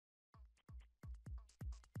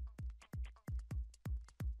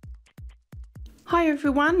Hi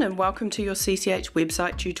everyone and welcome to your CCH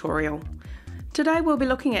website tutorial. Today we'll be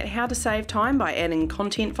looking at how to save time by adding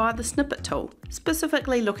content via the Snippet tool,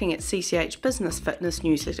 specifically looking at CCH Business Fitness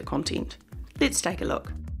newsletter content. Let's take a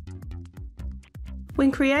look.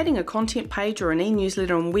 When creating a content page or an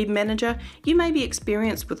e-newsletter on Web Manager, you may be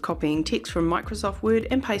experienced with copying text from Microsoft Word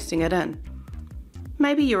and pasting it in.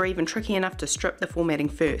 Maybe you're even tricky enough to strip the formatting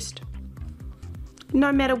first.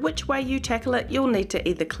 No matter which way you tackle it, you'll need to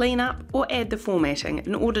either clean up or add the formatting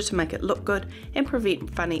in order to make it look good and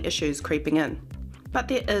prevent funny issues creeping in. But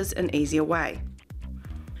there is an easier way.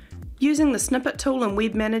 Using the Snippet tool in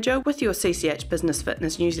Web Manager with your CCH Business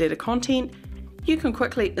Fitness newsletter content, you can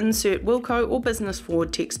quickly insert Wilco or business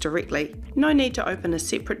forward text directly. No need to open a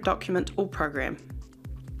separate document or program.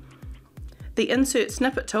 The Insert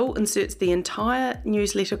Snippet tool inserts the entire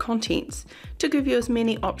newsletter contents to give you as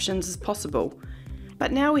many options as possible.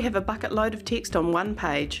 But now we have a bucket load of text on one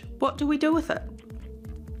page. What do we do with it?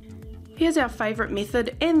 Here's our favourite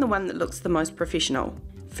method and the one that looks the most professional.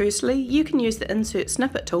 Firstly, you can use the Insert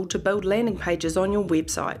Snippet tool to build landing pages on your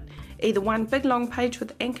website, either one big long page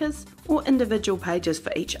with anchors or individual pages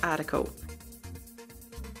for each article.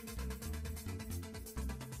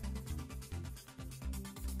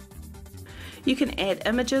 You can add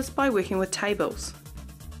images by working with tables.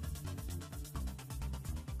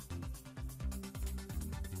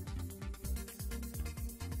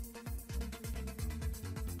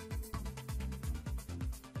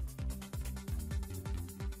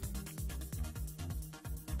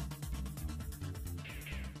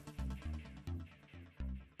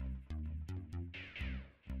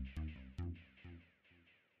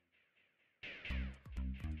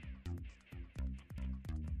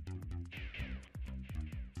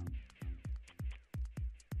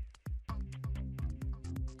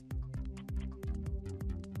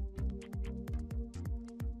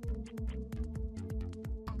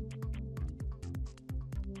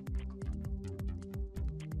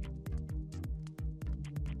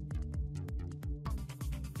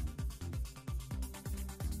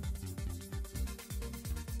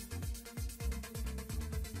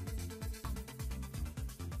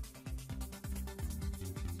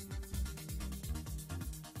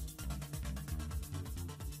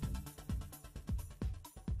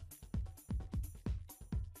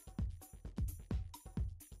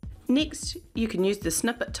 Next, you can use the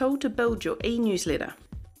Snippet tool to build your e-newsletter.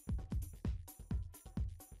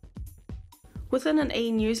 Within an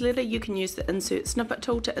e-newsletter, you can use the Insert Snippet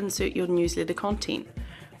tool to insert your newsletter content.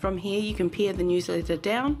 From here, you can pare the newsletter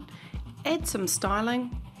down, add some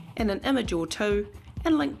styling and an image or two,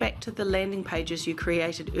 and link back to the landing pages you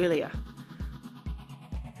created earlier.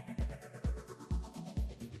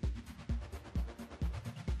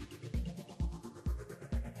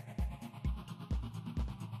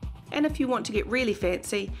 And if you want to get really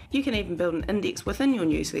fancy, you can even build an index within your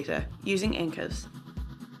newsletter using anchors.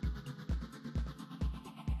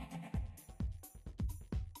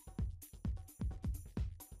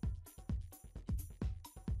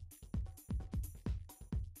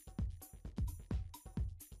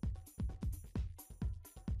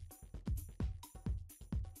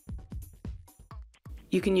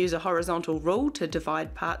 You can use a horizontal rule to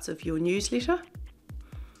divide parts of your newsletter.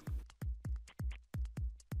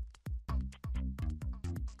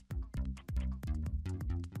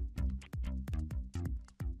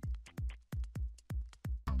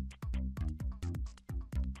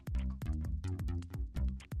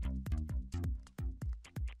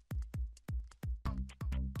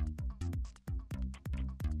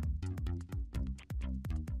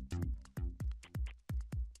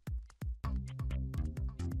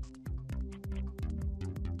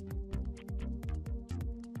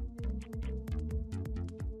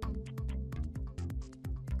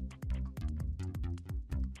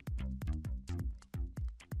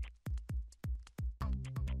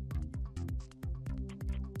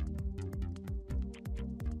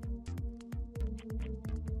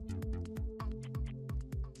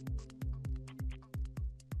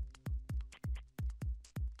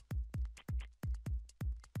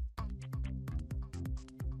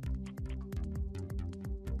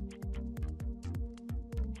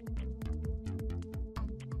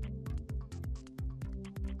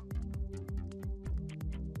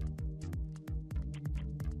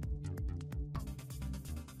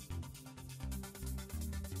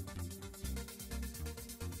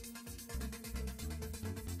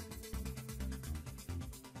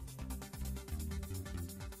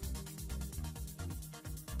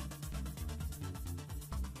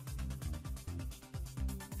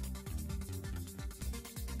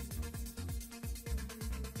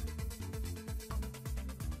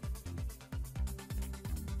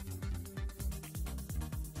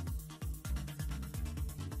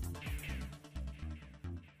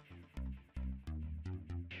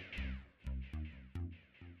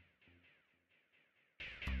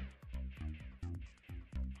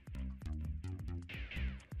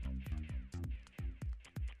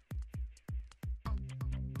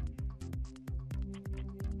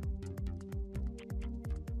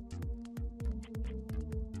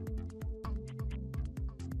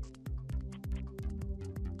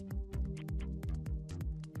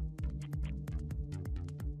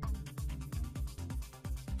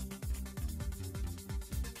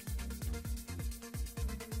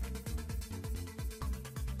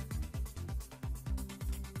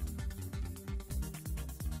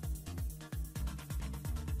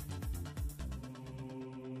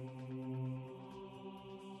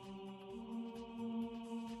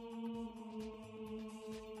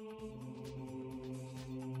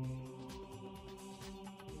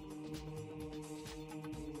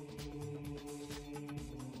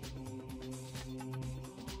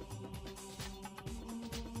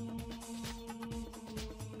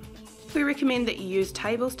 We recommend that you use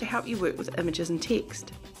tables to help you work with images and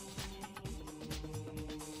text.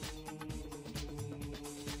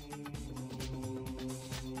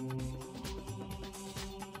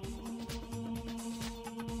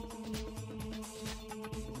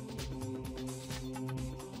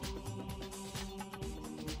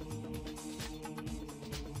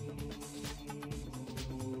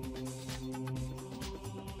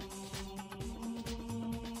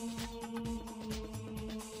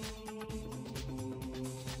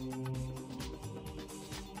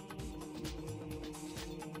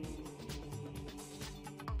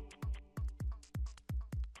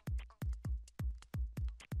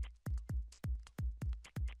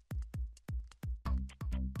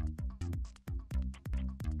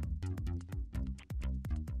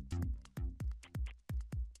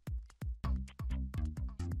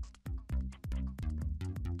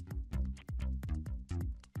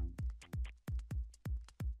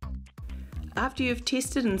 After you've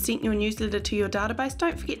tested and sent your newsletter to your database,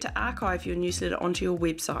 don't forget to archive your newsletter onto your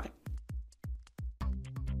website.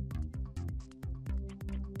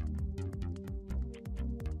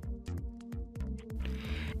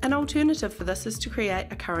 An alternative for this is to create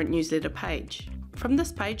a current newsletter page. From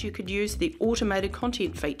this page you could use the automated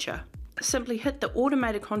content feature. Simply hit the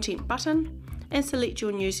automated content button and select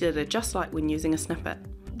your newsletter just like when using a snippet.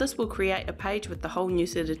 This will create a page with the whole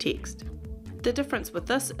newsletter text. The difference with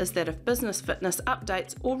this is that if Business Fitness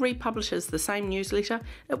updates or republishes the same newsletter,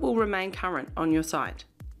 it will remain current on your site.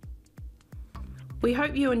 We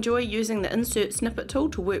hope you enjoy using the Insert Snippet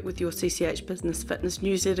tool to work with your CCH Business Fitness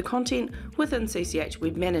newsletter content within CCH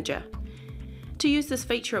Web Manager. To use this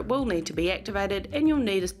feature, it will need to be activated and you'll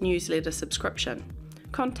need a newsletter subscription.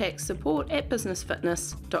 Contact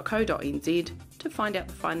support@businessfitness.co.nz to find out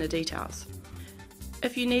the finer details.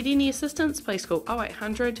 If you need any assistance, please call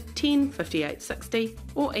 0800 10 58 60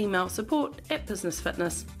 or email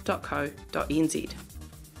support@businessfitness.co.nz.